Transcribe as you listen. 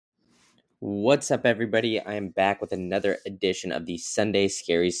What's up, everybody? I am back with another edition of the Sunday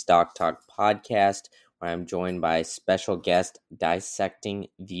Scary Stock Talk podcast, where I'm joined by special guest Dissecting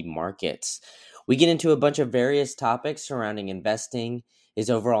the Markets. We get into a bunch of various topics surrounding investing,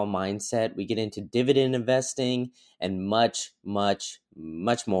 his overall mindset. We get into dividend investing and much, much,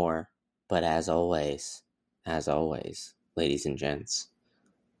 much more. But as always, ladies and gents,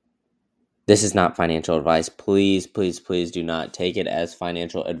 this is not financial advice. Please, please, please do not take it as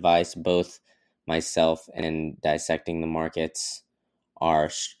financial advice. Both myself and Dissecting the Markets are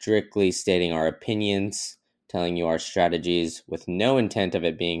strictly stating our opinions, telling you our strategies with no intent of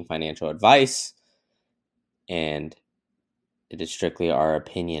it being financial advice. And it is strictly our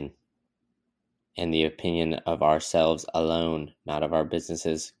opinion and the opinion of ourselves alone, not of our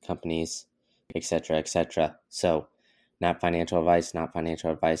businesses, companies, etc., etc. So, not financial advice, not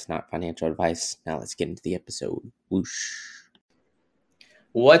financial advice, not financial advice. Now let's get into the episode. Whoosh.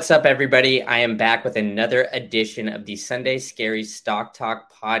 What's up, everybody? I am back with another edition of the Sunday Scary Stock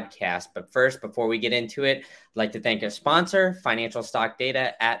Talk podcast. But first, before we get into it, I'd like to thank our sponsor, Financial Stock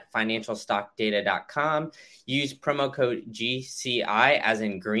Data at financialstockdata.com. Use promo code GCI, as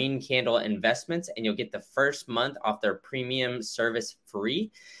in Green Candle Investments, and you'll get the first month off their premium service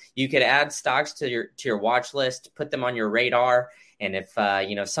free. You could add stocks to your watch list, put them on your radar, and if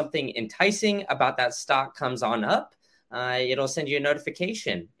something enticing about that stock comes on up, it'll send you a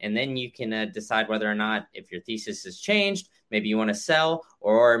notification, and then you can decide whether or not, if your thesis has changed, maybe you want to sell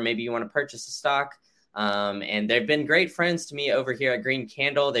or maybe you want to purchase a stock. And they've been great friends to me over here at Green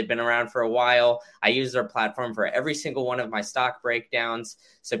Candle. They've been around for a while. I use their platform for every single one of my stock breakdowns.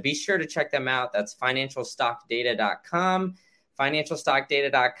 So be sure to check them out. That's financialstockdata.com,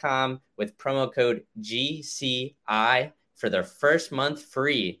 financialstockdata.com with promo code GCI for their first month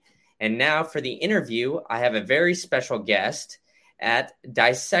free. And now for the interview, I have a very special guest at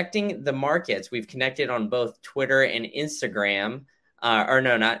Dissecting the Markets. We've connected on both Twitter and Instagram.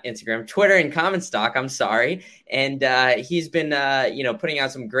 Twitter and Common Stock, I'm sorry. And he's been, putting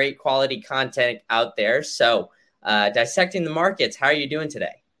out some great quality content out there. So Dissecting the Markets, how are you doing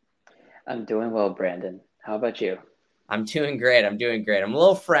today? I'm doing well, Brandon. How about you? I'm doing great. I'm a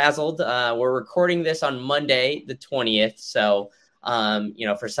little frazzled. We're recording this on Monday, the 20th. So,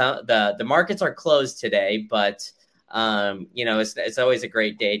 for some, the markets are closed today, but it's always a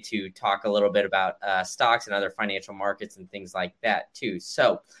great day to talk a little bit about stocks and other financial markets and things like that too.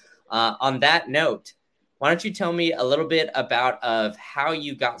 So on that note, why don't you tell me a little bit about of how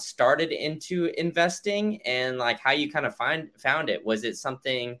you got started into investing and like how you kind of found it? Was it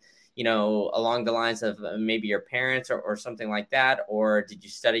something, along the lines of maybe your parents or something like that? Or did you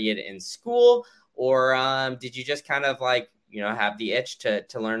study it in school? Or did you just kind of have the itch to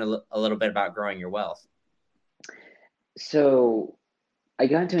learn a little bit about growing your wealth? So I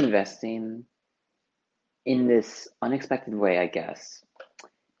got into investing in this unexpected way, I guess.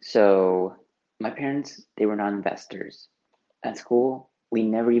 So my parents, they were not investors. At school, we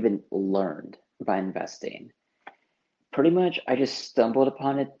never even learned about investing. Pretty much, I just stumbled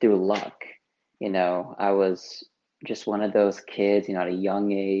upon it through luck. I was just one of those kids, at a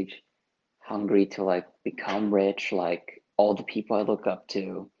young age, hungry to become rich, like all the people I look up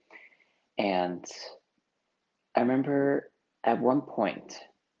to. And I remember at one point,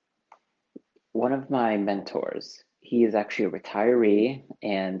 one of my mentors, he is actually a retiree,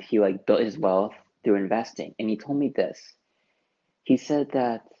 and he built his wealth through investing. And he told me this. He said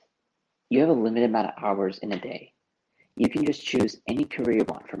that you have a limited amount of hours in a day. You can just choose any career you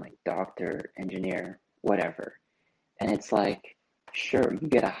want, from doctor, engineer, whatever. And it's sure, you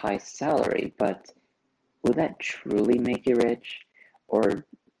get a high salary, but will that truly make you rich? Or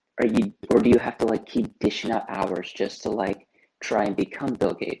do you have to keep dishing out hours just to try and become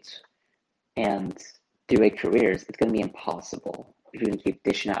Bill Gates and do a career? It's going to be impossible if you can keep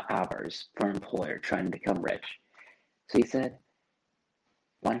dishing out hours for an employer trying to become rich. So he said,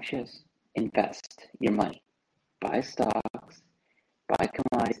 why don't you just invest your money? Buy stocks, buy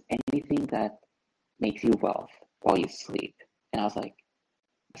commodities, anything that makes you wealth while you sleep. And I was like,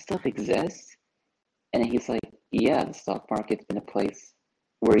 this stuff exists? And then he's like, yeah, the stock market's been a place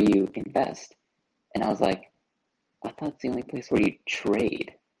where you invest. And I was like, I thought it's the only place where you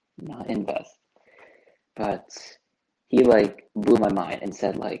trade, not invest. But he blew my mind and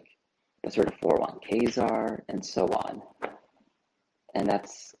said that's where the 401ks are and so on. And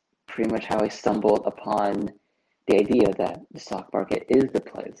that's pretty much how I stumbled upon the idea that the stock market is the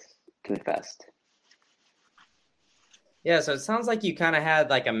place to invest. Yeah, so it sounds like you kind of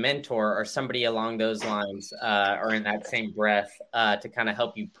had a mentor or somebody along those lines, or in that same breath, to kind of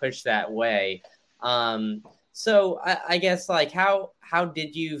help you push that way. So I guess like how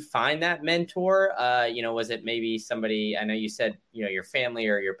did you find that mentor? Was it maybe somebody? I know you said your family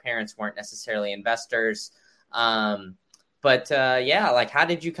or your parents weren't necessarily investors, but yeah, like how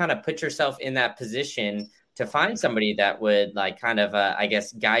did you kind of put yourself in that position to find somebody that would like kind of I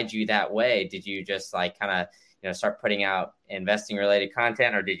guess guide you that way? Did you just like kind of start putting out investing related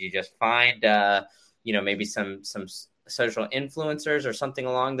content, or did you just find maybe some social influencers or something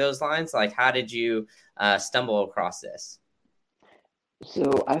along those lines? Like how did you stumble across this? So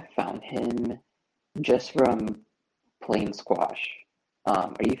I found him just from playing squash.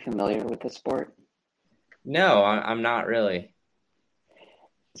 Are you familiar with the sport? No, I'm not really.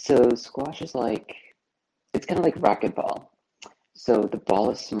 So squash is like it's kind of like racquetball. So the ball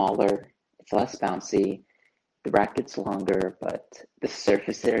is smaller, it's less bouncy, the racket's longer, but the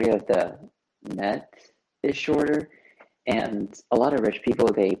surface area of the net is shorter. And a lot of rich people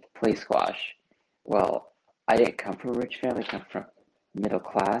they play squash. Well, I didn't come from a rich family, I come from middle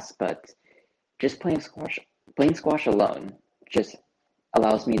class, but just playing squash alone just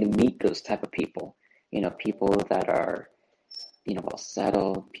allows me to meet those type of people. People that are, well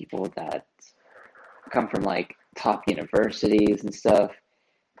settled, people that come from like top universities and stuff.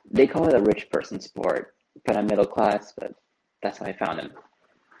 They call it a rich person sport, but I'm middle class, but that's how I found him.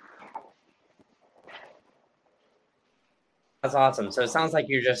 That's awesome. So it sounds like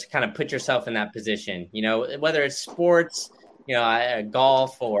you just kind of put yourself in that position, whether it's sports,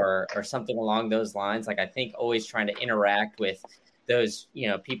 golf or something along those lines. Like I think always trying to interact with those,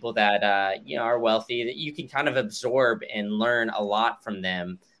 people that, are wealthy that you can kind of absorb and learn a lot from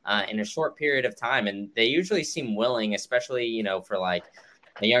them in a short period of time. And they usually seem willing, especially, for like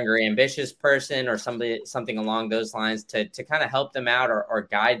a younger ambitious person or something along those lines to kind of help them out or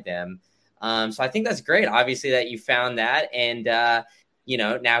guide them. So I think that's great. Obviously, that you found that, and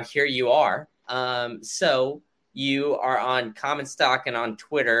now here you are. So you are on Common Stock and on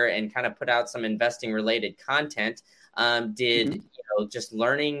Twitter, and kind of put out some investing related content. Did Mm-hmm. just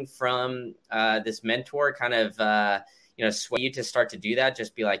learning from this mentor kind of sway you to start to do that?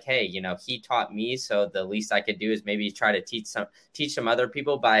 Just be like, hey, he taught me, so the least I could do is maybe try to teach some other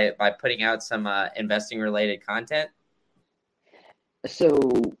people by putting out some investing related content.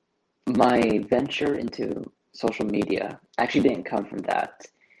 So my venture into social media actually didn't come from that.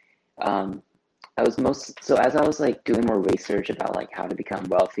 Um, I was most so as I was like doing more research about like how to become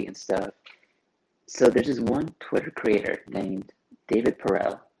wealthy and stuff. So there's this one Twitter creator named David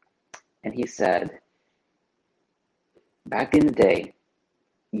Perel, and he said, back in the day,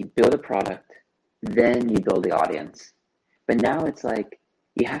 you build a product, then you build the audience. But now it's like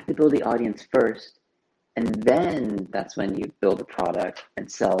you have to build the audience first, and then that's when you build a product and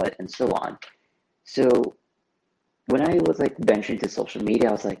sell it and so on. So when I was like venturing to social media,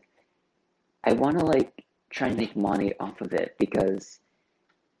 I was like, I want to like try and make money off of it because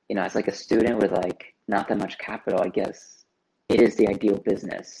as like a student with like not that much capital, I guess it is the ideal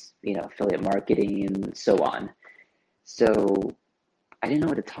business, affiliate marketing and so on. So I didn't know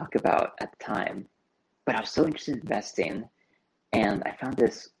what to talk about at the time, but I was so interested in investing, and I found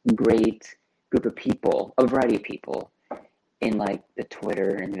this great group of people, a variety of people in like the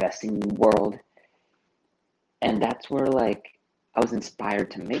Twitter investing world, and that's where like I was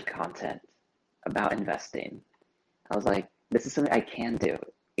inspired to make content about investing. I was like, this is something I can do.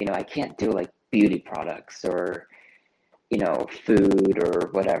 I can't do like beauty products or food or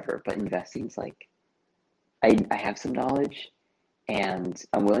whatever, but investing is like I have some knowledge and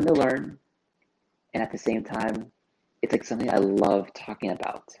I'm willing to learn, and at the same time it's like something I love talking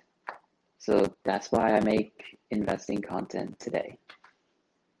about. So that's why I make investing content today.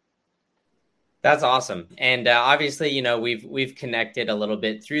 That's awesome, and obviously, we've connected a little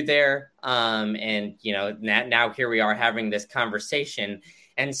bit through there, and now here we are having this conversation,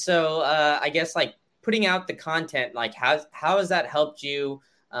 and so I guess like putting out the content, like how has that helped you,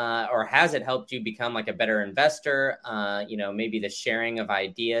 or has it helped you become like a better investor? Maybe the sharing of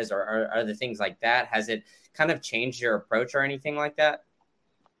ideas or other things like that. Has it kind of changed your approach or anything like that?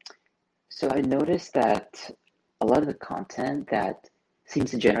 So I noticed that a lot of the content that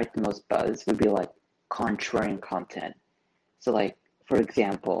seems to generate the most buzz would be like contrarian content. So like for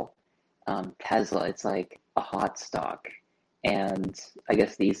example, Tesla, it's like a hot stock, and I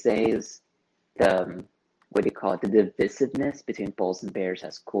guess these days the what do you call it? The divisiveness between bulls and bears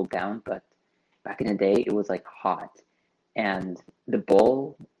has cooled down, but back in the day it was like hot, and the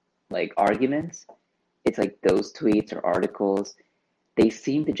bull like arguments, it's like those tweets or articles, they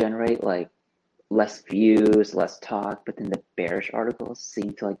seem to generate like less views, less talk, but then the bearish articles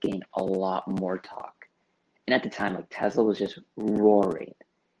seem to like gain a lot more talk. And at the time, like Tesla was just roaring.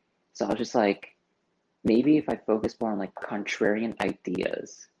 So I was just like, maybe if I focus more on like contrarian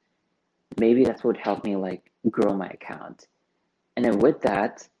ideas, maybe that's what would help me like grow my account. And then with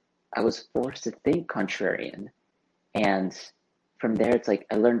that, I was forced to think contrarian. And from there, it's like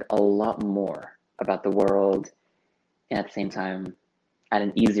I learned a lot more about the world, and at the same time, I had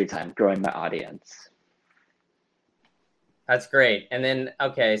an easier time growing my audience. That's great. And then,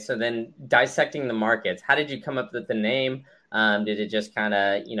 okay, so then dissecting the markets, how did you come up with the name? Did it just kind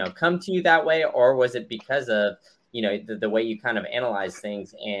of, come to you that way, or was it because of, the way you kind of analyze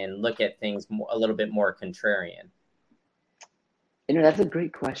things and look at things a little bit more contrarian? That's a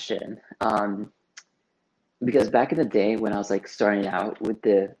great question. Because back in the day when I was like starting out with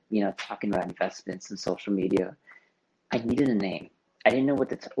the, talking about investments and social media, I needed a name. I didn't know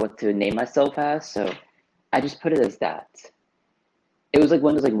what to name myself as, so I just put it as that. It was like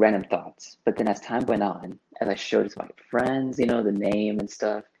one of those like random thoughts. But then as time went on, as I showed it to my friends, the name and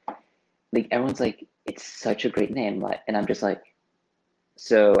stuff, like everyone's like, it's such a great name. Like, and I'm just like,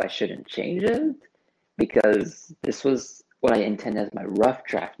 so I shouldn't change it? Because this was what I intended as my rough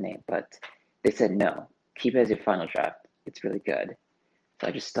draft name, but they said no, keep it as your final draft. It's really good. So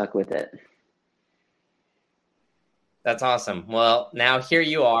I just stuck with it. That's awesome. Well, now here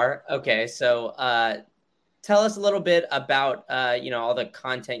you are. Okay, so tell us a little bit about all the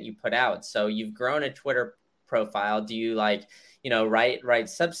content you put out. So you've grown a Twitter profile. Do you like write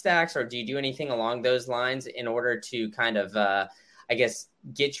Substacks, or do you do anything along those lines in order to kind of I guess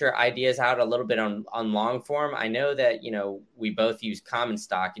get your ideas out a little bit on long form? I know that we both use Common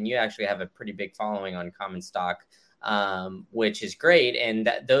Stock, and you actually have a pretty big following on Common Stock, which is great, and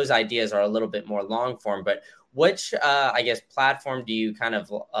those ideas are a little bit more long form. But which I guess platform do you kind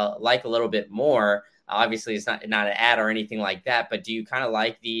of like a little bit more? Obviously, it's not an ad or anything like that, but do you kind of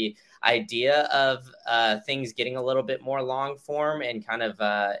like the idea of things getting a little bit more long form and kind of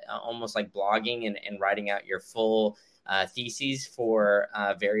almost like blogging and writing out your full theses for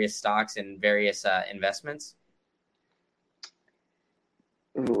various stocks and various investments?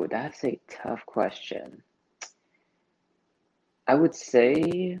 Ooh, that's a tough question. I would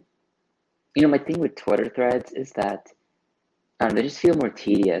say, my thing with Twitter threads is that they just feel more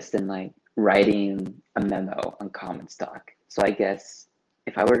tedious than like writing a memo on Common Stock. So I guess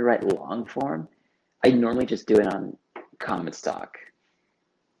if I were to write long form, I'd normally just do it on Common Stock.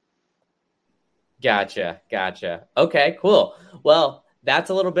 Gotcha. Okay, cool. Well, that's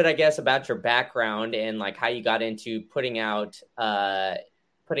a little bit, I guess, about your background and like how you got into putting out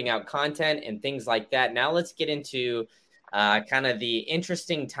content and things like that. Now let's get into kind of the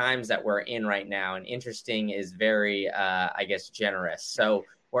interesting times that we're in right now. And interesting is very, I guess, generous. So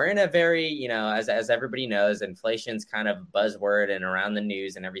we're in a very, as everybody knows, inflation's kind of a buzzword and around the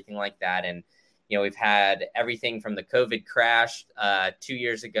news and everything like that. And we've had everything from the COVID crash 2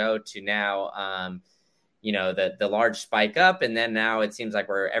 years ago to now, the large spike up, and then now it seems like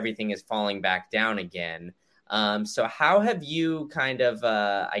everything is falling back down again. So how have you kind of,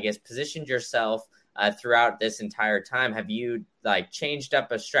 I guess, positioned yourself throughout this entire time? Have you like changed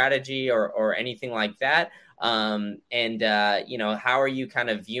up a strategy or anything like that? And how are you kind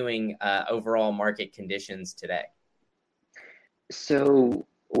of viewing overall market conditions today? So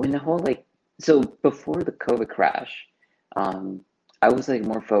when the whole so before the COVID crash, I was like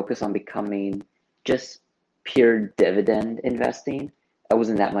more focused on becoming just pure dividend investing. I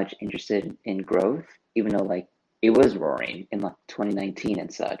wasn't that much interested in growth, even though like it was roaring in like 2019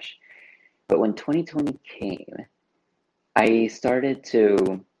 and such. But when 2020 came, I started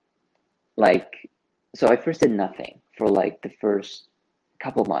to like, so I first did nothing for like the first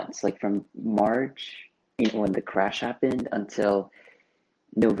couple months, like from March, when the crash happened until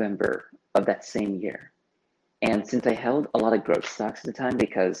November of that same year. And since I held a lot of growth stocks at the time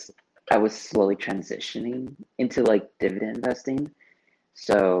because I was slowly transitioning into like dividend investing,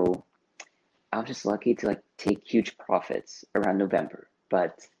 so I was just lucky to like take huge profits around November.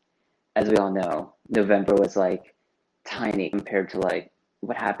 But as we all know, November was like tiny compared to like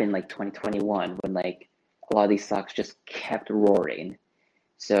what happened like 2021 when like a lot of these stocks just kept roaring.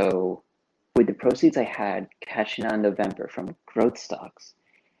 So with the proceeds I had cashing out in November from growth stocks,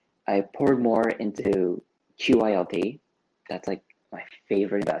 I poured more into QYLD. That's like my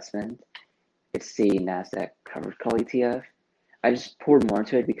favorite investment. It's the NASDAQ covered call ETF. I just poured more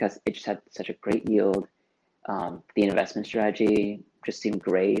into it because it just had such a great yield. The investment strategy just seemed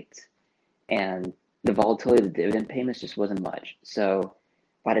great. And the volatility of the dividend payments just wasn't much. So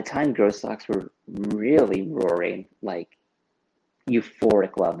by the time growth stocks were really roaring, like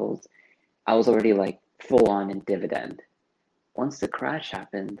euphoric levels, I was already like full on in dividend. Once the crash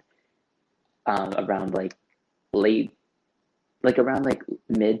happened, around like late, like around like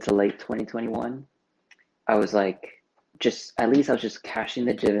mid to late 2021, I was like, just at least I was just cashing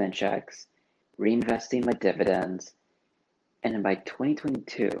the dividend checks, reinvesting my dividends. And then by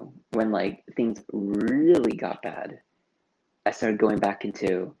 2022, when like things really got bad, I started going back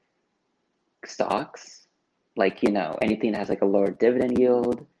into stocks, like, anything that has like a lower dividend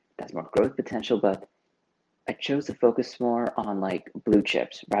yield, that's more growth potential. But I chose to focus more on like blue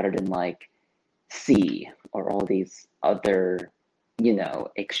chips rather than like C or all these other,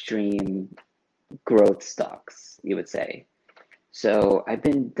 extreme growth stocks, you would say. So I've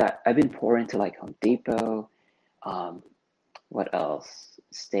been pouring into like Home Depot, um, what else?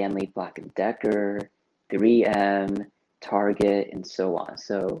 Stanley Black and Decker, 3M, Target, and so on.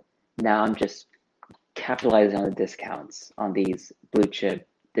 So now I'm just capitalizing on the discounts on these blue chip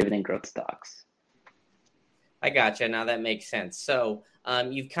dividend growth stocks. I gotcha. Now that makes sense. So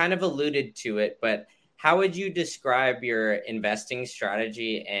you've kind of alluded to it, but how would you describe your investing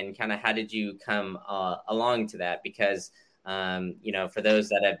strategy and kind of how did you come along to that? Because, for those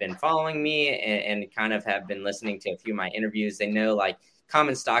that have been following me and kind of have been listening to a few of my interviews, they know like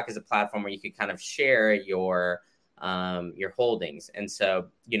Common Stock is a platform where you could kind of share your holdings. And so,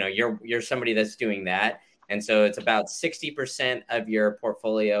 you're somebody that's doing that. And so it's about 60% of your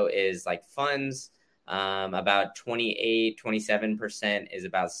portfolio is like funds. About 27% is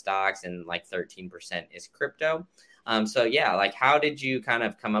about stocks and like 13% is crypto. So yeah, like how did you kind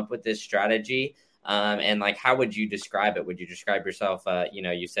of come up with this strategy? And like, how would you describe it? Would you describe yourself,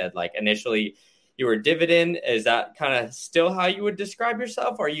 you said like initially you were dividend. Is that kind of still how you would describe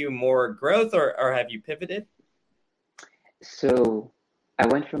yourself? Are you more growth or have you pivoted? So I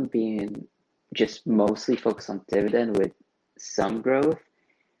went from being just mostly focused on dividend with some growth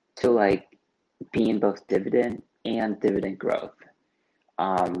to like being both dividend and dividend growth.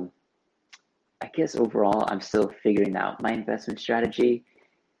 Um, I guess overall, I'm still figuring out my investment strategy.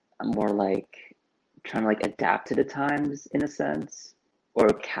 I'm more like trying to like adapt to the times in a sense, or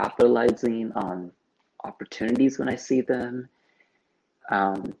capitalizing on opportunities when I see them.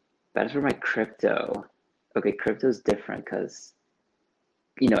 Um, but as for my crypto, okay, crypto is different because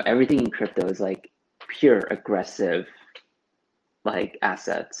everything in crypto is like pure aggressive like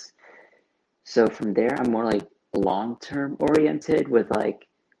assets. So from there, I'm more like long-term oriented with like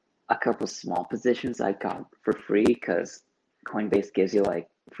a couple small positions I got for free because Coinbase gives you like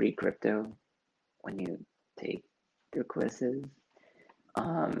free crypto when you take their quizzes.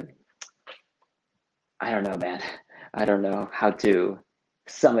 Um, I don't know, man. I don't know how to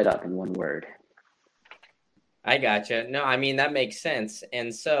sum it up in one word. I gotcha. No, I mean, that makes sense.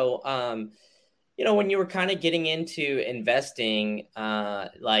 And so, when you were kind of getting into investing,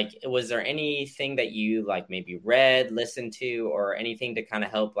 like, was there anything that you like maybe read, listened to, or anything to kind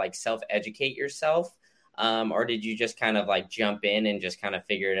of help like self-educate yourself? Or did you just kind of like jump in and just kind of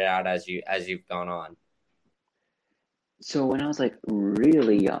figure it out as you've gone on? So when I was like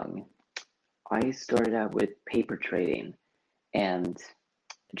really young, I started out with paper trading, and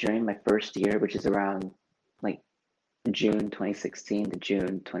during my first year, which is around like June 2016 to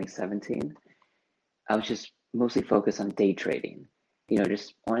June 2017, I was just mostly focused on day trading.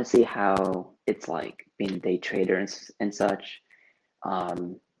 Just want to see how it's like being a day trader and such.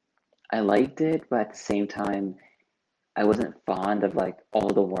 Um, I liked it, but at the same time, I wasn't fond of like all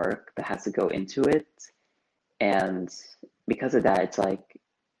the work that has to go into it. And because of that, it's like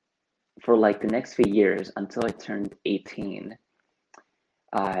for like the next few years until I turned 18,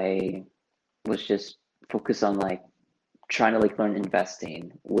 I was just focused on like trying to like learn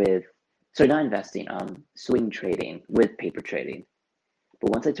investing with, sorry, not investing, swing trading with paper trading.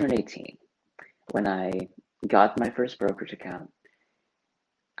 But once I turned 18, when I got my first brokerage account,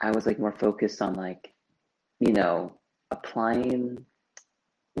 I was like more focused on like, you know, applying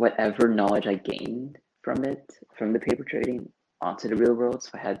whatever knowledge I gained from it, from the paper trading onto the real world.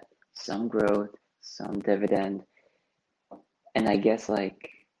 So I had some growth, some dividend. And I guess like,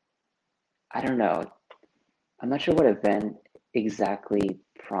 I don't know, I'm not sure what event exactly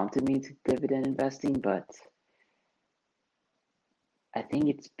prompted me to dividend investing, but I think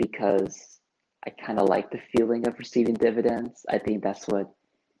it's because I kind of like the feeling of receiving dividends. I think that's what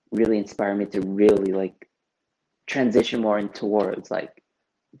really inspired me to really like transition more in towards like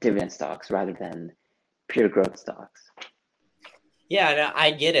dividend stocks rather than pure growth stocks. Yeah, no,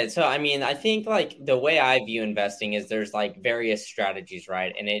 I get it. So, I mean, I think like the way I view investing is there's like various strategies,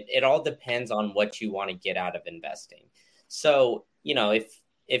 right? And it all depends on what you want to get out of investing. So,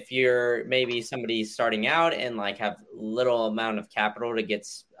 if you're maybe somebody starting out and like have little amount of capital to get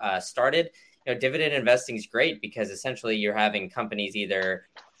started, dividend investing is great because essentially you're having companies either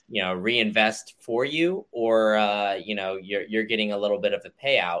reinvest for you or you're getting a little bit of a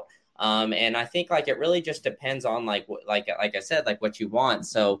payout. And I think like it really just depends on like I said, like what you want.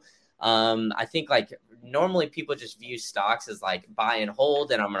 So I think like normally people just view stocks as like buy and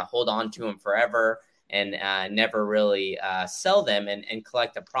hold, and I'm going to hold on to them forever and never really sell them and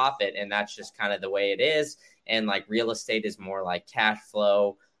collect a profit. And that's just kind of the way it is. And like real estate is more like cash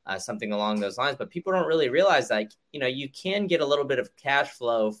flow, something along those lines. But people don't really realize like, you can get a little bit of cash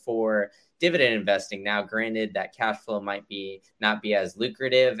flow for dividend investing. Now, granted, that cash flow might not be as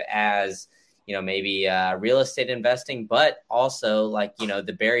lucrative as, maybe real estate investing, but also like,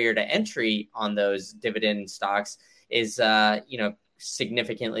 the barrier to entry on those dividend stocks is,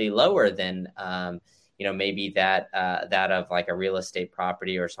 significantly lower than, maybe that of like a real estate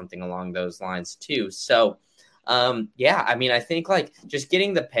property or something along those lines too. So, yeah, I mean, I think like just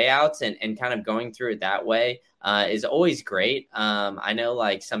getting the payouts and kind of going through it that way is always great. I know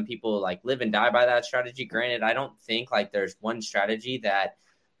like some people like live and die by that strategy. Granted, I don't think like there's one strategy that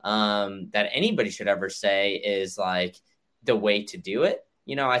anybody should ever say is like the way to do it.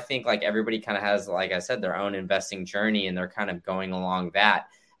 I think like everybody kind of has, like I said, their own investing journey, and they're kind of going along that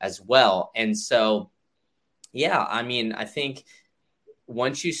as well. And so, yeah, I mean, I think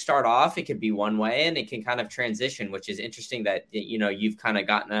once you start off, it could be one way and it can kind of transition, which is interesting that, you've kind of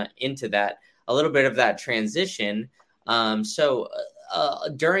gotten into that, a little bit of that transition. So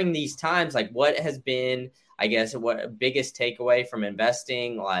during these times, like what has been, I guess, what biggest takeaway from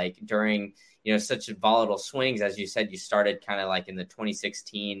investing, like during, such volatile swings, as you said, you started kind of like in the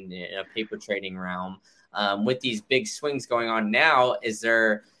 2016 paper trading realm, with these big swings going on now, is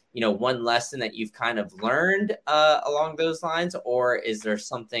there, one lesson that you've kind of learned along those lines, or is there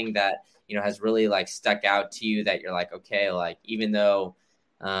something that, has really like stuck out to you that you're like, okay, like even though,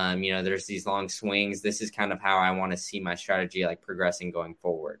 there's these long swings, this is kind of how I want to see my strategy like progressing going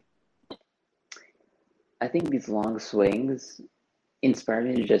forward? I think these long swings inspired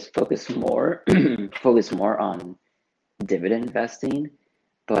me to just focus more, focus more on dividend investing.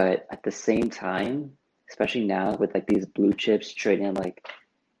 But at the same time, especially now with like these blue chips trading at like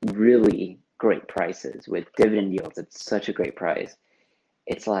really great prices with dividend yields, it's such a great price.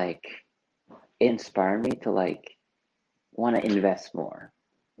 It's like it inspired me to like want to invest more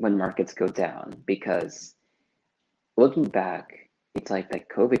when markets go down, because looking back, it's like that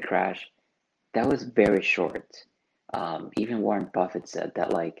COVID crash that was very short. Even Warren Buffett said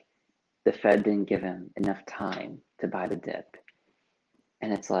that like the Fed didn't give him enough time to buy the dip,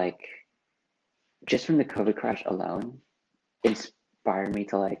 and it's like just from the COVID crash alone, inspired me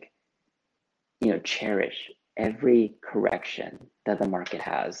to like cherish every correction that the market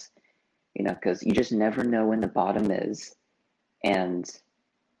has, because you just never know when the bottom is. And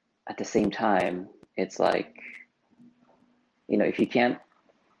at the same time, it's like, if you can't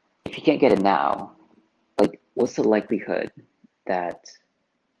get it now, like what's the likelihood that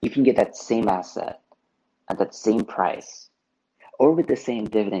you can get that same asset at that same price or with the same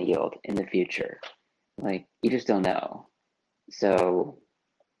dividend yield in the future? Like you just don't know. So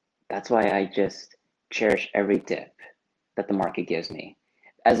that's why I just cherish every dip that the market gives me.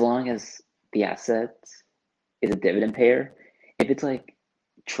 As long as the asset is a dividend payer, if it's like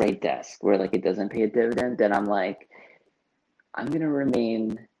trade desk where like it doesn't pay a dividend, then I'm like, I'm gonna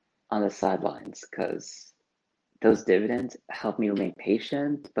remain on the sidelines, because those dividends help me remain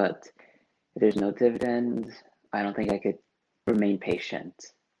patient. But if there's no dividend, I don't think I could remain patient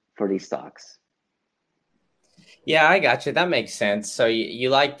for these stocks. Yeah, I got you. That makes sense. So you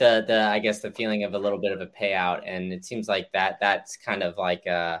like the I guess the feeling of a little bit of a payout, and it seems like that's kind of like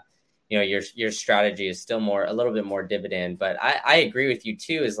your strategy is still a little bit more dividend. But I agree with you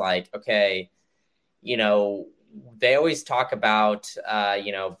too. Is like, okay, they always talk about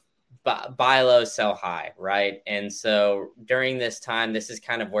buy low, sell high, right? And so during this time, this is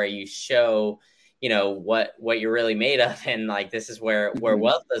kind of where you show what you're really made of, and like this is where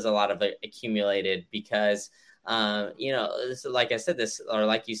wealth is a lot of it accumulated, because so like I said, or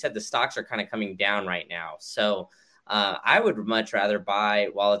like you said, the stocks are kind of coming down right now. So I would much rather buy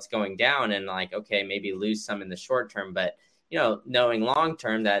while it's going down and like, okay, maybe lose some in the short term, but knowing long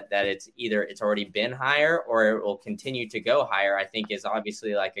term that it's either it's already been higher or it will continue to go higher, I think is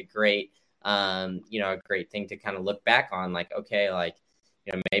obviously like a great a great thing to kind of look back on. Like, okay, like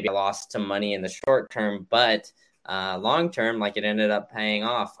maybe I lost some money in the short term, but long term, like it ended up paying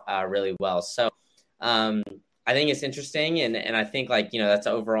off really well. So I think it's interesting, and I think like that's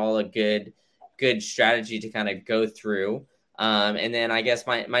overall a good strategy to kind of go through. And then I guess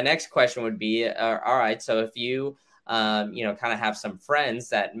my next question would be, all right, so if you kind of have some friends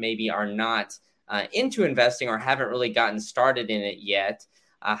that maybe are not into investing or haven't really gotten started in it yet,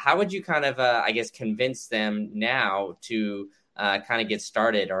 how would you kind of I guess convince them now to kind of get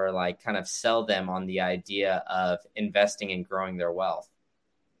started or like kind of sell them on the idea of investing and growing their wealth?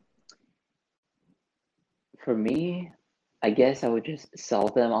 For me, I guess I would just sell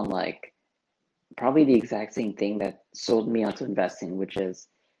them on like probably the exact same thing that sold me onto investing, which is,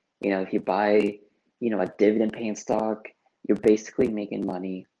 if you buy, a dividend paying stock, you're basically making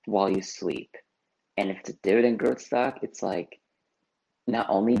money while you sleep. And if it's a dividend growth stock, it's like not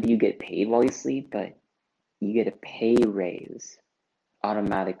only do you get paid while you sleep, but you get a pay raise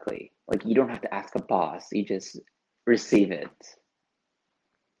automatically. Like you don't have to ask a boss, you just receive it.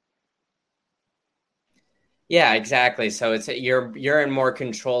 Yeah, exactly. So it's you're in more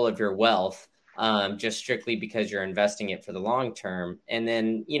control of your wealth, just strictly because you're investing it for the long term. And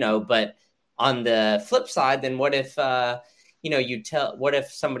then, but on the flip side, then what if what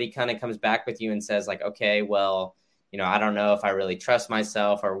if somebody kind of comes back with you and says like, okay, well, I don't know if I really trust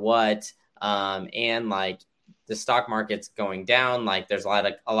myself or what, and like the stock market's going down, like there's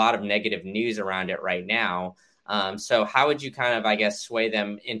a lot of negative news around it right now. So how would you kind of, I guess, sway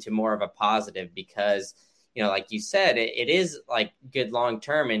them into more of a positive? Because like you said, it is like good long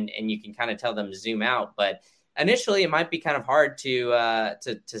term, and you can kind of tell them to zoom out. But initially, it might be kind of hard to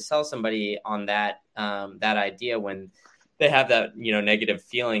sell somebody on that idea when they have that negative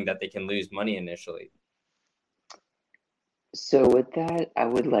feeling that they can lose money initially. So with that, I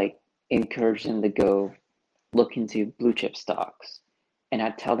would like encourage them to go look into blue chip stocks. And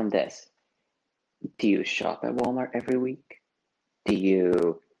I'd tell them this: do you shop at Walmart every week? Do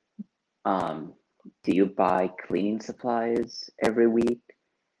you um do you buy cleaning supplies every week?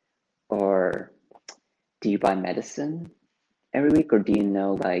 Or do you buy medicine every week? Or do you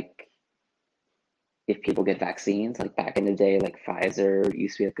know like if people get vaccines, like back in the day, like Pfizer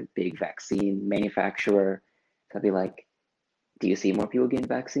used to be like a big vaccine manufacturer. So I'd be like, do you see more people getting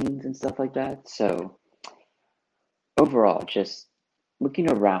vaccines and stuff like that? So overall, just looking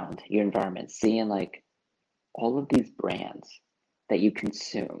around your environment, seeing like all of these brands that you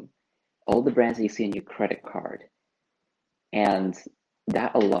consume, all the brands that you see on your credit card, and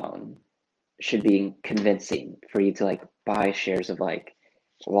that alone should be convincing for you to like buy shares of like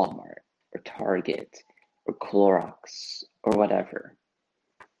Walmart or Target or Clorox or whatever.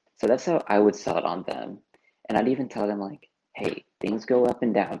 So that's how I would sell it on them. And I'd even tell them like, hey, things go up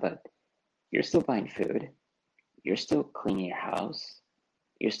and down, but you're still buying food, you're still cleaning your house,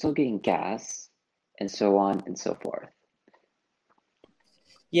 you're still getting gas, and so on and so forth.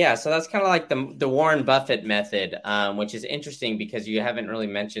 Yeah, so that's kind of like the Warren Buffett method, which is interesting because you haven't really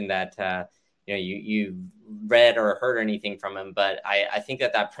mentioned that you read or heard anything from him, but I think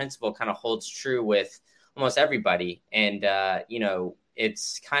that principle kind of holds true with almost everybody, and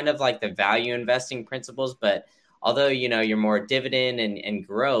it's kind of like the value investing principles, but although you're more dividend and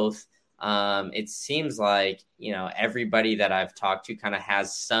growth, it seems like everybody that I've talked to kind of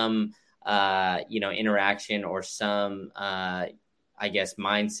has some interaction or some I guess,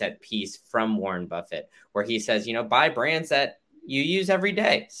 mindset piece from Warren Buffett, where he says, buy brands that you use every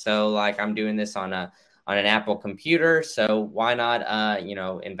day. So like I'm doing this on an Apple computer. So why not,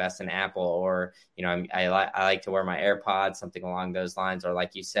 invest in Apple, or, I like to wear my AirPods, something along those lines. Or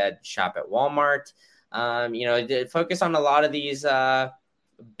like you said, shop at Walmart. Focus on a lot of these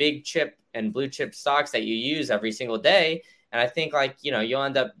big chip and blue chip stocks that you use every single day. And I think like, you'll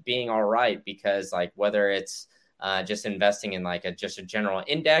end up being all right, because like whether it's just investing in like just a general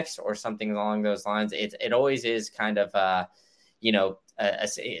index or something along those lines, it always is kind of a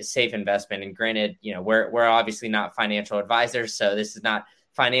safe investment. And granted, we're obviously not financial advisors, so this is not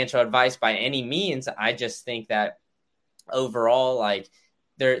financial advice by any means. I just think that overall, like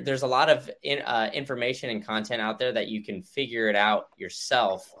there's a lot of information and content out there that you can figure it out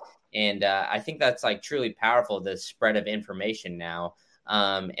yourself. And I think that's like truly powerful, the spread of information now.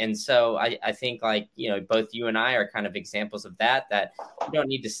 And so I think like, both you and I are kind of examples of that you don't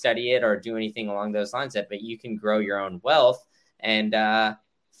need to study it or do anything along those lines, but you can grow your own wealth and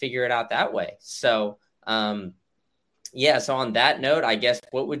figure it out that way. So, yeah. So on that note, I guess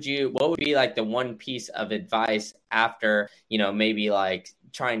what would be like the one piece of advice after, maybe like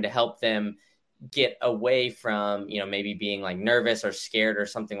trying to help them get away from, maybe being like nervous or scared or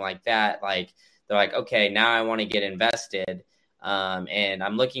something like that? Like they're like, okay, now I want to get invested. And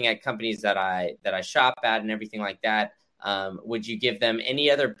I'm looking at companies that I shop at and everything like that. Would you give them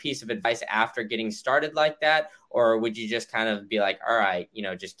any other piece of advice after getting started like that? Or would you just kind of be like, all right,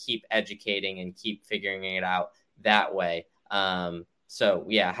 just keep educating and keep figuring it out that way? So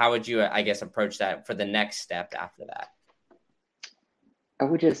yeah, how would you, I guess, approach that for the next step after that? I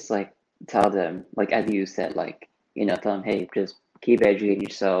would just like tell them, like as you said, like, tell them, hey, just keep educating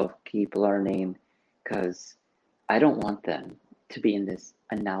yourself, keep learning, because I don't want them to be in this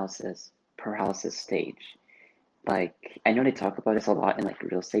analysis paralysis stage. Like, I know they talk about this a lot in like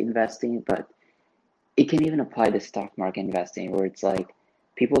real estate investing, but it can even apply to stock market investing where it's like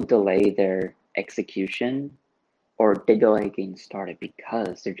people delay their execution or they delay getting started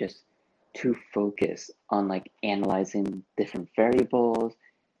because they're just too focused on like analyzing different variables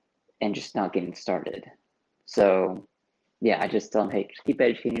and just not getting started. So yeah, I just tell them, hey, just keep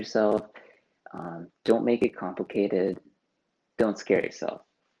educating yourself. Don't make it complicated. Don't scare yourself.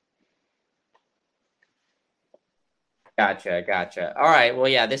 Gotcha. All right. Well,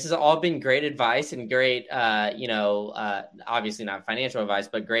 yeah, this has all been great advice and great, obviously not financial advice,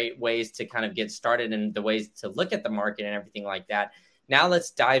 but great ways to kind of get started and the ways to look at the market and everything like that. Now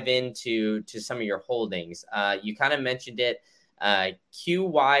let's dive into some of your holdings. You kind of mentioned it,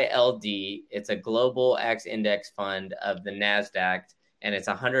 QYLD. It's a global X index fund of the NASDAQ, and it's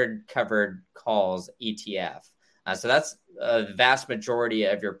 100 covered calls ETF. So that's a vast majority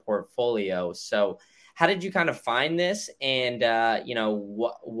of your portfolio. So how did you kind of find this? And,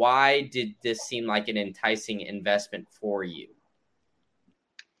 why did this seem like an enticing investment for you?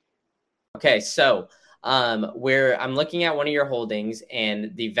 Okay, so where I'm looking at one of your holdings,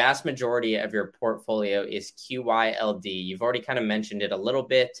 and the vast majority of your portfolio is QYLD. You've already kind of mentioned it a little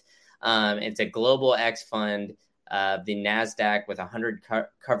bit. It's a global X fund, the NASDAQ with 100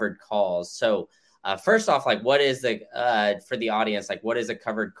 covered calls. So first off, like, what is for the audience, like, what is a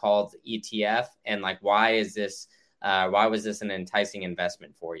covered calls ETF, and like, why was this an enticing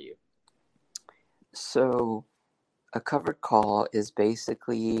investment for you? So a covered call is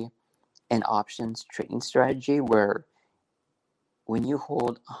basically an options trading strategy where when you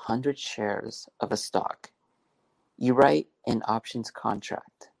hold 100 shares of a stock, you write an options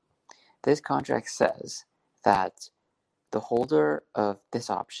contract. This contract says that the holder of this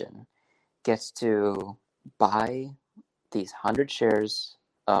option gets to buy these 100 shares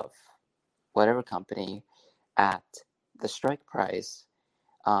of whatever company at the strike price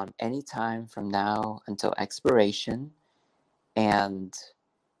anytime from now until expiration, and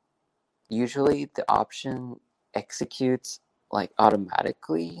usually the option executes like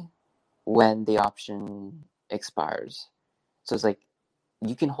automatically when the option expires. So it's like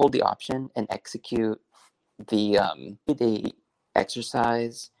you can hold the option and execute the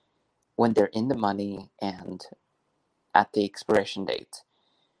exercise when they're in the money and at the expiration date.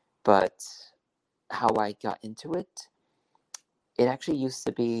 But how I got into it, it actually used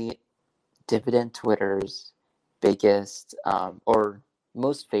to be Dividend Twitter's biggest or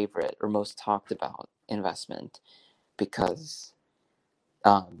most favorite or most talked about investment, because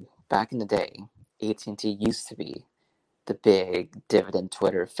back in the day, AT&T used to be the big Dividend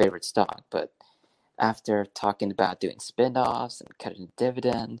Twitter favorite stock, but after talking about doing spin-offs and cutting the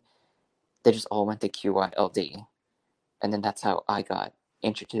dividend, they just all went to QYLD, and then that's how I got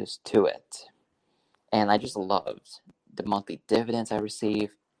introduced to it. And I just loved the monthly dividends I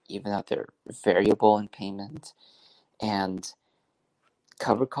receive, even though they're variable in payment. And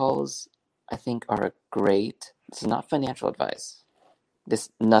cover calls, I think, are great. This is not financial advice.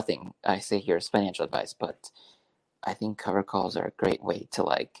 Nothing I say here is financial advice, but I think cover calls are a great way to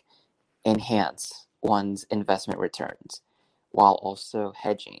like enhance one's investment returns while also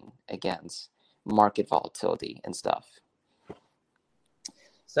hedging against market volatility and stuff.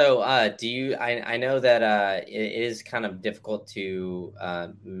 So, I know that it is kind of difficult to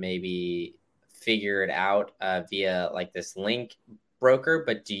maybe figure it out via like this link broker,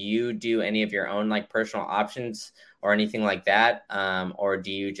 but do you do any of your own like personal options or anything like that? Or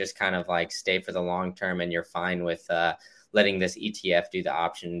do you just kind of like stay for the long term and you're fine with letting this ETF do the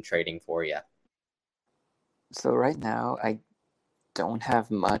option trading for you? So right now, I don't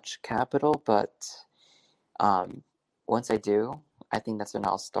have much capital, but once I do, I think that's when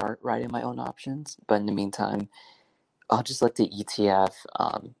I'll start writing my own options. But in the meantime, I'll just let the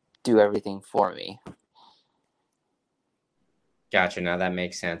ETF do everything for me. Gotcha. Now that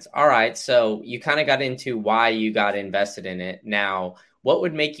makes sense. All right. So you kind of got into why you got invested in it. Now, what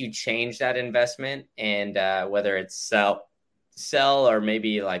would make you change that investment, and whether it's sell, or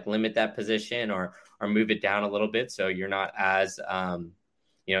maybe like limit that position, or move it down a little bit so you're not as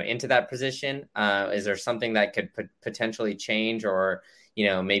into that position? Is there something that could potentially change, or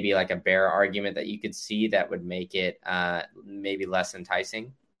maybe like a bear argument that you could see that would make it maybe less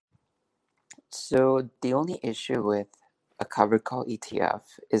enticing? So the only issue with a covered call ETF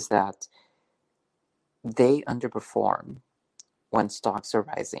is that they underperform when stocks are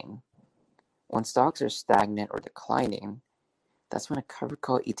rising. When stocks are stagnant or declining, that's when a covered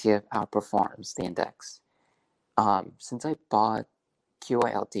call ETF outperforms the index. Since I bought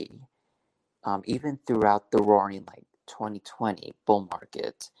QYLD, even throughout the roaring like 2020 bull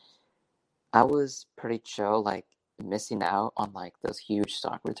market, I was pretty chill, like missing out on like those huge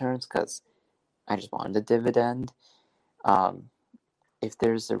stock returns because I just wanted a dividend. Um, if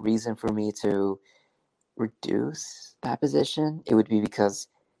there's a reason for me to reduce that position, it would be because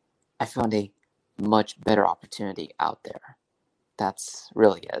I found a much better opportunity out there. That's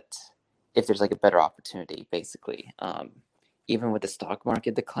really it. If there's like a better opportunity, basically. Even with the stock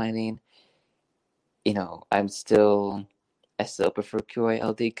market declining, I still prefer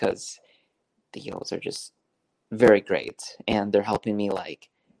QILD because the yields are just very great and they're helping me like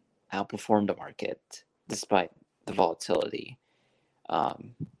outperform the market despite the volatility.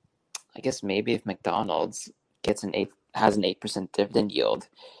 Um, I guess maybe if McDonald's has an 8% dividend yield,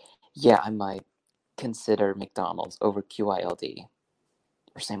 yeah, I might consider McDonald's over QILD.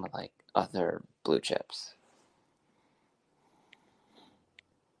 Or same with like other blue chips.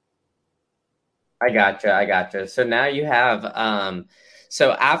 I gotcha. So now you have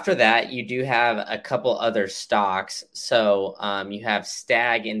so after that you do have a couple other stocks. So you have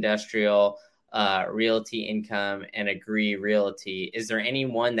Stag Industrial, Realty Income, and Agree Realty. Is there any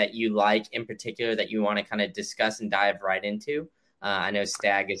one that you like in particular that you want to kind of discuss and dive right into? I know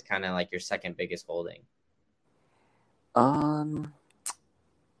Stag is kind of like your second biggest holding. To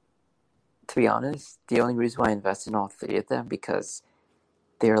be honest, the only reason why I invest in all three of them because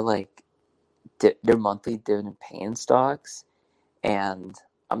they're like they're monthly dividend paying stocks, and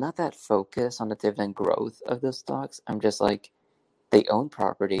I'm not that focused on the dividend growth of those stocks. I'm just like, they own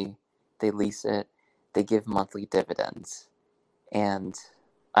property, they lease it, they give monthly dividends, and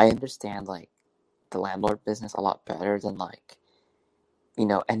I understand like the landlord business a lot better than like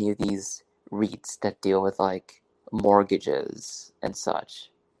any of these REITs that deal with like mortgages and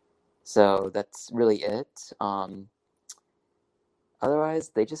such. So that's really it. Otherwise,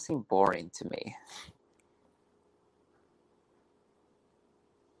 they just seem boring to me.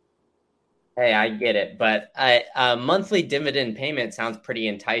 Hey, I get it, but monthly dividend payment sounds pretty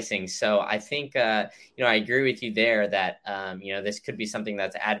enticing. So I think I agree with you there that this could be something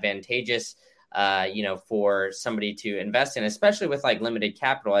that's advantageous, for somebody to invest in, especially with like limited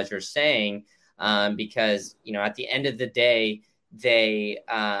capital, as you're saying, because at the end of the day, they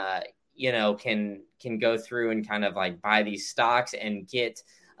can go through and kind of like buy these stocks and get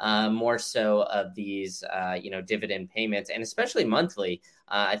more so of these dividend payments, and especially monthly.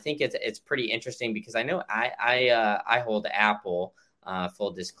 I think it's pretty interesting because I know I hold Apple,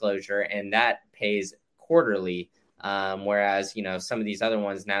 full disclosure, and that pays quarterly, whereas some of these other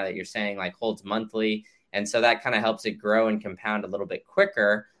ones now that you're saying like holds monthly, and so that kind of helps it grow and compound a little bit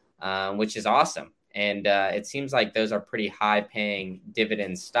quicker, which is awesome. And it seems like those are pretty high paying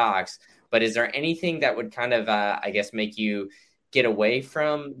dividend stocks. But is there anything that would kind of I guess make you get away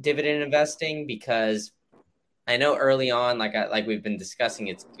from dividend investing? Because I know early on, like we've been discussing,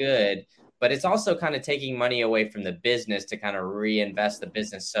 it's good, but it's also kind of taking money away from the business to kind of reinvest the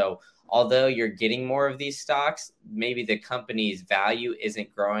business. So although you're getting more of these stocks, maybe the company's value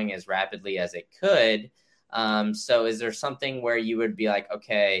isn't growing as rapidly as it could. So is there something where you would be like,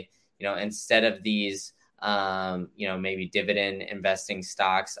 okay, instead of these, maybe dividend investing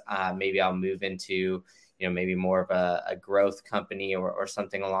stocks, maybe I'll move into, maybe more of a growth company or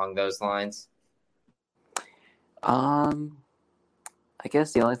something along those lines? I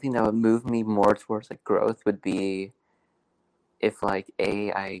guess the only thing that would move me more towards like growth would be if like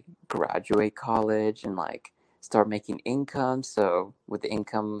I graduate college and like start making income. So with the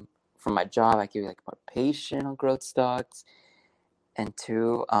income from my job, I can be like more patient on growth stocks. And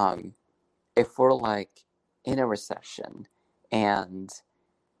two, if we're like in a recession and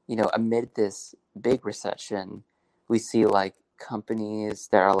amid this big recession, we see like companies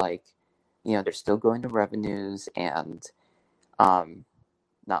that are like, they're still growing the revenues and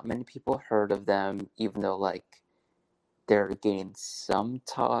not many people heard of them, even though like they're getting some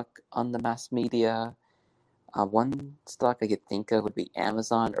talk on the mass media. One stock I could think of would be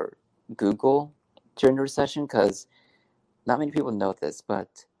Amazon or Google during the recession, because not many people know this,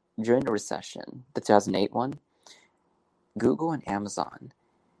 but during the recession, the 2008 one, Google and Amazon,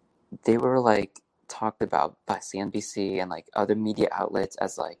 they were like talked about by CNBC and like other media outlets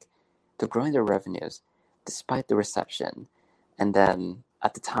as like they're growing their revenues despite the recession. And then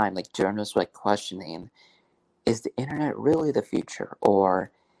at the time, like journalists were like questioning, is the internet really the future,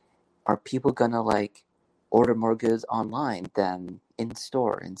 or are people gonna like order more goods online than in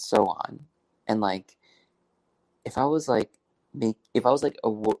store, and so on? And like, if I was like a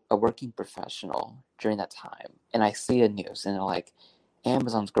working professional during that time, and I see a news and they're like,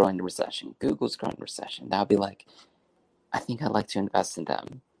 Amazon's growing in recession, Google's growing in recession, that would be like, I think I'd like to invest in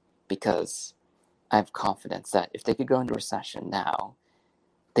them because I have confidence that if they could go into recession now,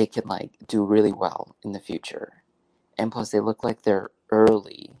 they can like do really well in the future. And plus, they look like they're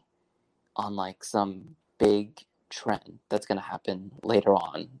early on like some big trend that's going to happen later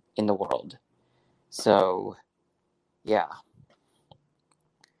on in the world. So, yeah.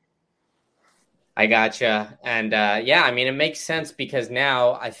 I gotcha. And yeah, I mean, it makes sense because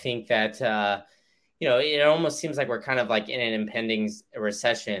now I think that, it almost seems like we're kind of like in an impending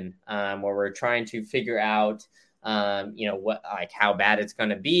recession where we're trying to figure out, what like how bad it's going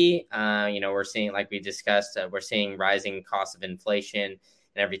to be. We're seeing, like we discussed, we're seeing rising costs of inflation and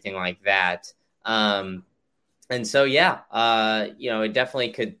everything like that. And so, yeah, it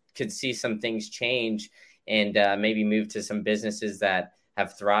definitely could see some things change and maybe move to some businesses that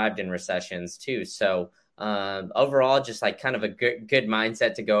have thrived in recessions too. So overall, just like kind of a good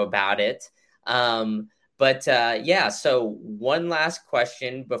mindset to go about it. But yeah, so one last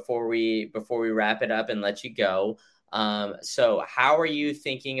question before we wrap it up and let you go. So how are you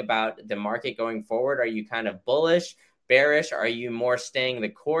thinking about the market going forward? Are you kind of bullish, bearish? Are you more staying the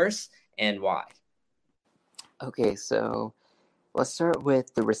course, and why? Okay, so let's start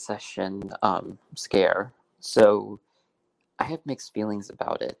with the recession scare. So I have mixed feelings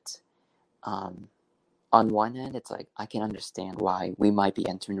about it. On one end, it's like I can understand why we might be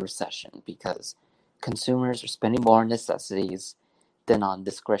entering a recession because consumers are spending more on necessities than on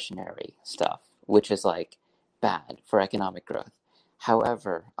discretionary stuff, which is like bad for economic growth.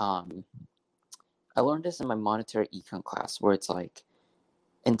 However, I learned this in my monetary econ class where it's like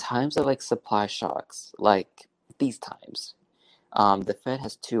in times of like supply shocks, like these times, the Fed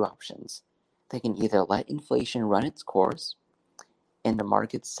has two options. They can either let inflation run its course, and the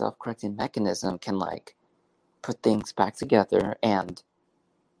market's self-correcting mechanism can like put things back together, and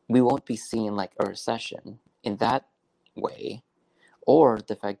we won't be seeing like a recession in that way. Or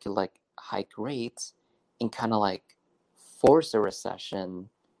the Fed could like hike rates and kind of like force a recession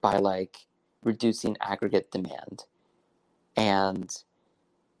by like reducing aggregate demand. And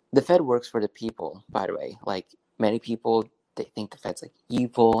the Fed works for the people, by the way. Like many people, they think the Fed's like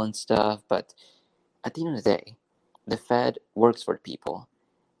evil and stuff, but at the end of the day, the Fed works for the people.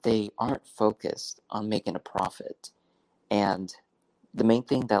 They aren't focused on making a profit. And the main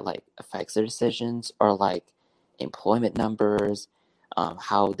thing that like affects their decisions are like employment numbers,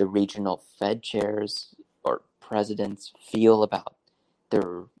 how the regional Fed chairs or presidents feel about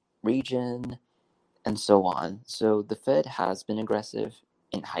their region, and so on. So the Fed has been aggressive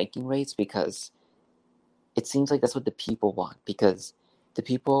in hiking rates because it seems like that's what the people want. Because the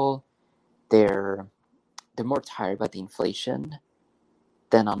people, they're more tired about the inflation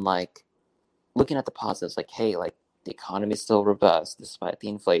than on like looking at the positives. Like, hey, like the economy is still robust despite the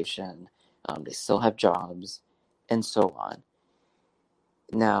inflation. They still have jobs, and so on.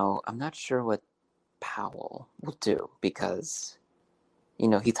 Now, I'm not sure what Powell will do because,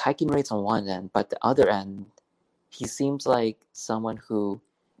 he's hiking rates on one end, but the other end, he seems like someone who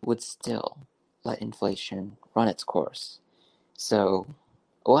would still let inflation run its course. So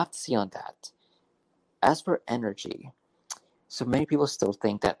we'll have to see on that. As for energy, so many people still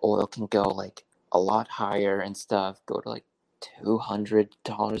think that oil can go like a lot higher and stuff, go to like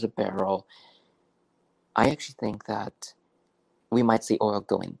 $200 a barrel. I actually think that we might see oil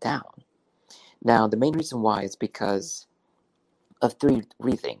going down. Now, the main reason why is because of three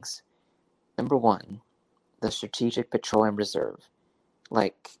things. Number one, the Strategic Petroleum Reserve.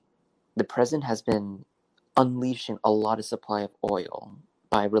 Like, the president has been unleashing a lot of supply of oil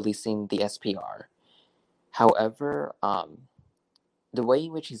by releasing the SPR. However, the way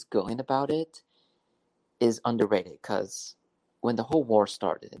in which he's going about it is underrated because when the whole war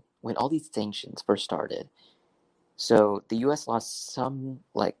started, when all these sanctions first started, so the US lost some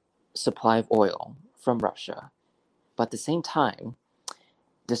like supply of oil from Russia. But at the same time,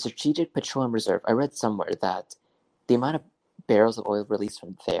 the Strategic Petroleum Reserve, I read somewhere that the amount of barrels of oil released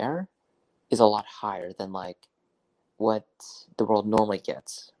from there is a lot higher than like what the world normally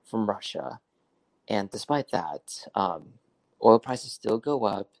gets from Russia. And despite that, oil prices still go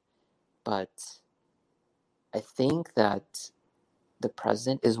up, but I think that the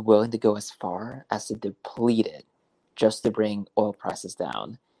president is willing to go as far as to deplete it just to bring oil prices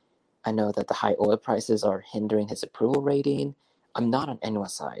down. I know that the high oil prices are hindering his approval rating. I'm not on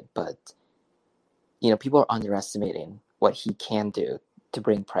anyone's side, but people are underestimating what he can do to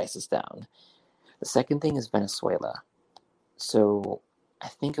bring prices down. The second thing is Venezuela. So I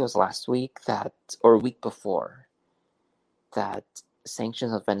think it was last week or a week before, that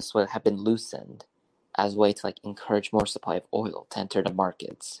sanctions on Venezuela have been loosened as a way to like encourage more supply of oil to enter the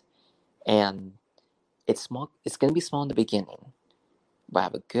markets. And it's small. It's going to be small in the beginning, but I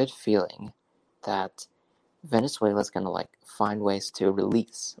have a good feeling that Venezuela is going to find ways to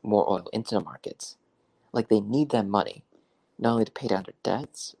release more oil into the markets. They need that money, not only to pay down their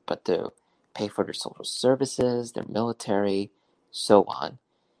debts, but to pay for their social services, their military, so on.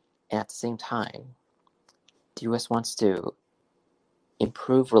 And at the same time, the U.S. wants to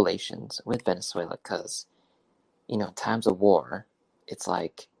improve relations with Venezuela because, in times of war, it's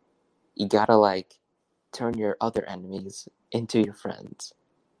you gotta turn your other enemies into your friends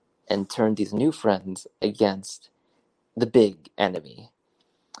and turn these new friends against the big enemy.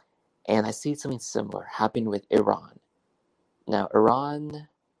 And I see something similar happening with Iran. Now, the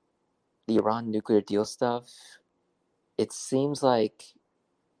Iran nuclear deal stuff, it seems like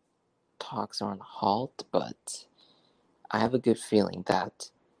talks are on halt, but I have a good feeling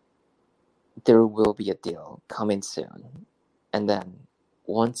that there will be a deal coming soon. And then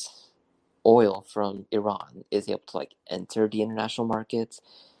once oil from Iran is able to enter the international markets,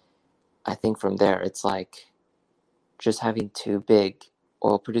 I think from there it's just having two big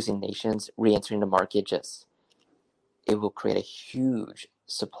oil producing nations re-entering the market, it will create a huge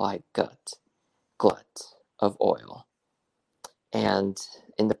supply glut of oil. And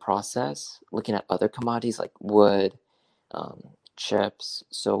in the process, looking at other commodities like wood, chips,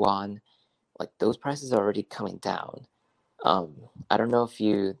 so on, those prices are already coming down. I don't know if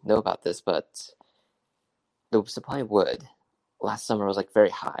you know about this, but the supply of wood last summer was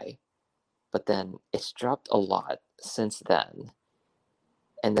very high, but then it's dropped a lot since then.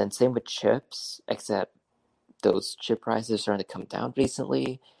 And then same with chips, except those chip prices are starting to come down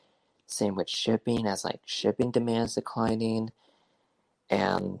recently. Same with shipping, as shipping demands declining.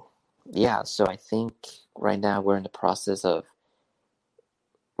 And yeah, so I think right now we're in the process of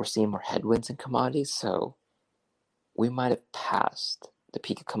we're seeing more headwinds in commodities, so we might have passed the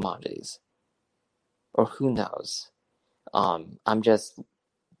peak of commodities. Or who knows? I'm just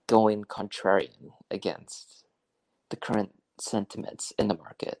going contrarian against the current sentiments in the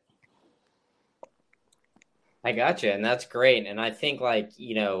market. I gotcha, and that's great. And I think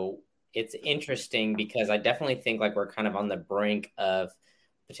it's interesting because I definitely think we're kind of on the brink of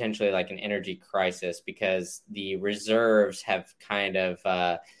potentially an energy crisis because the reserves have kind of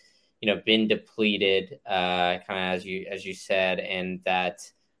been depleted, kind of as you said, and that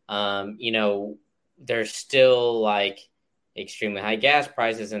there's still extremely high gas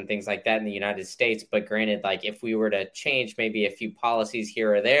prices and things like that in the United States. But granted, if we were to change maybe a few policies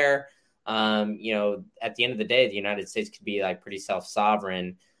here or there, at the end of the day, the United States could be pretty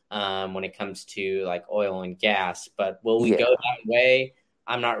self-sovereign when it comes to oil and gas. But will we go that way?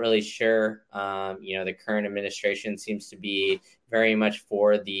 I'm not really sure. The current administration seems to be very much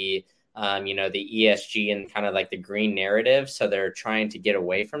for the ESG and kind of the green narrative. So they're trying to get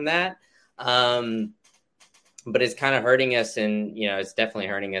away from that. But it's kind of hurting us, and it's definitely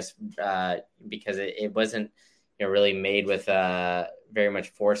hurting us because it wasn't really made with very much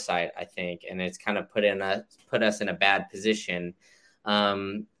foresight, I think, and it's kind of put us in a bad position.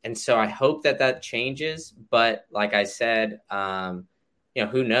 And so I hope that changes. But like I said,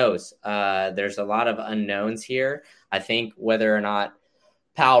 who knows? There's a lot of unknowns here. I think whether or not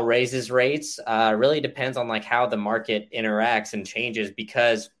Powell raises rates really depends on how the market interacts and changes,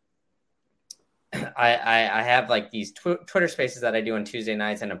 because I have these Twitter spaces that I do on Tuesday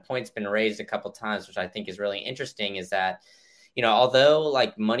nights, and a point's been raised a couple times, which I think is really interesting, is that, although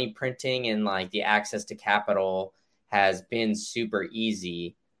money printing and the access to capital has been super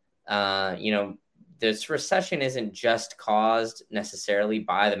easy, this recession isn't just caused necessarily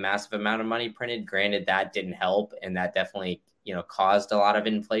by the massive amount of money printed. Granted, that didn't help, and that definitely, caused a lot of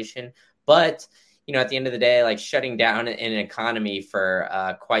inflation. But at the end of the day, shutting down an economy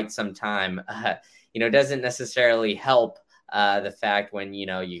for quite some time, doesn't necessarily help the fact when,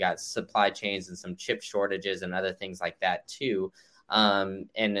 you got supply chains and some chip shortages and other things like that too. And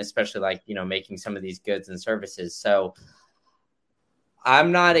especially making some of these goods and services. So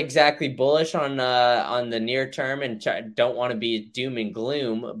I'm not exactly bullish on the near term, and don't want to be doom and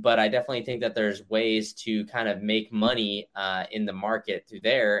gloom, but I definitely think that there's ways to kind of make money in the market through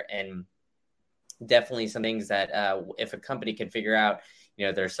there. And definitely some things that if a company can figure out,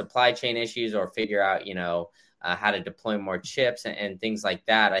 their supply chain issues, or figure out, how to deploy more chips and things like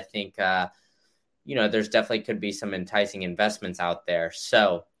that, I think, there's definitely could be some enticing investments out there.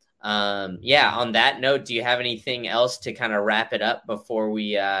 So, on that note, do you have anything else to kind of wrap it up before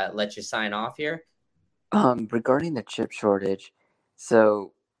we let you sign off here? Regarding the chip shortage,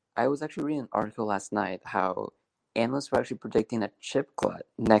 so I was actually reading an article last night how analysts were actually predicting a chip glut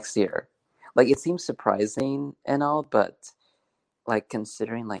next year. It seems surprising and all, but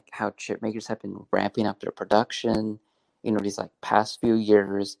considering how chip makers have been ramping up their production these like past few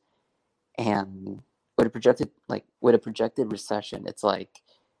years, and with a projected recession, it's like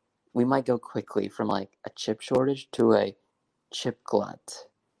we might go quickly from like a chip shortage to a chip glut.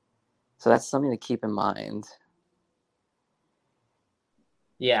 So that's something to keep in mind.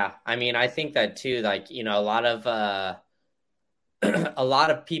 Yeah, I mean, I think that too. Like, a lot of a lot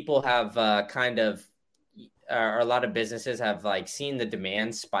of people have or a lot of businesses have like seen the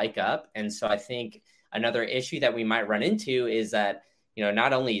demand spike up, and so I think another issue that we might run into is that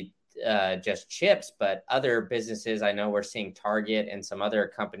not only just chips, but other businesses. I know we're seeing Target and some other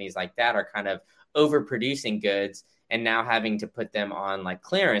companies like that are kind of overproducing goods and now having to put them on like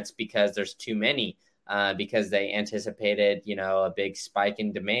clearance because there's too many. Because they anticipated, a big spike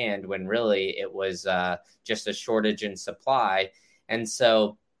in demand when really it was just a shortage in supply. And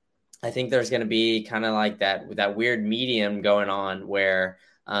so I think there's going to be kind of like that weird medium going on where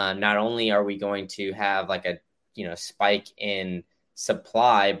not only are we going to have like a spike in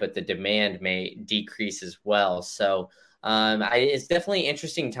supply, but the demand may decrease as well. So it's definitely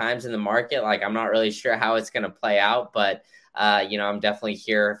interesting times in the market. Like I'm not really sure how it's going to play out, but I'm definitely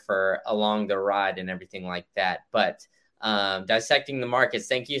here for along the ride and everything like that. But dissecting the markets,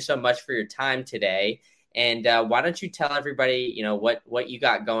 thank you so much for your time today. And why don't you tell everybody, what you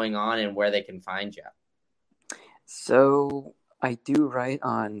got going on and where they can find you? So I do write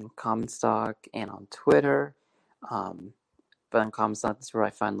on Common Stock and on Twitter. But on Common Stock, that's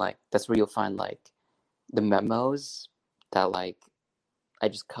where you'll find like the memos that like I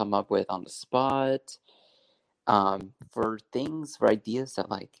just come up with on the spot. For ideas that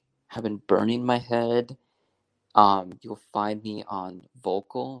like have been burning my head, you'll find me on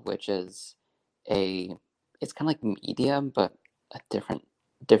Vocal, which is it's kind of like Medium, but a different,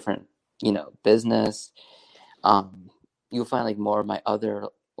 business. You'll find like more of my other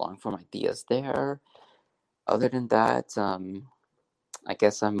long form ideas there. Other than that, I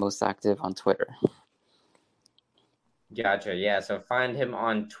guess I'm most active on Twitter. Gotcha. Yeah. So find him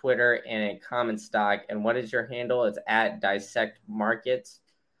on Twitter and at Common Stock. And what is your handle? It's at Dissect Markets.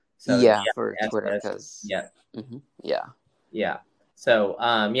 So yeah, for Twitter, because yeah. Mm-hmm, yeah. Yeah. So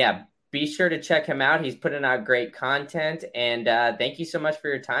be sure to check him out. He's putting out great content. And thank you so much for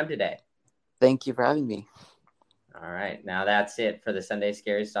your time today. Thank you for having me. All right. Now that's it for the Sunday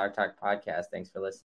Scary Stock Talk podcast. Thanks for listening.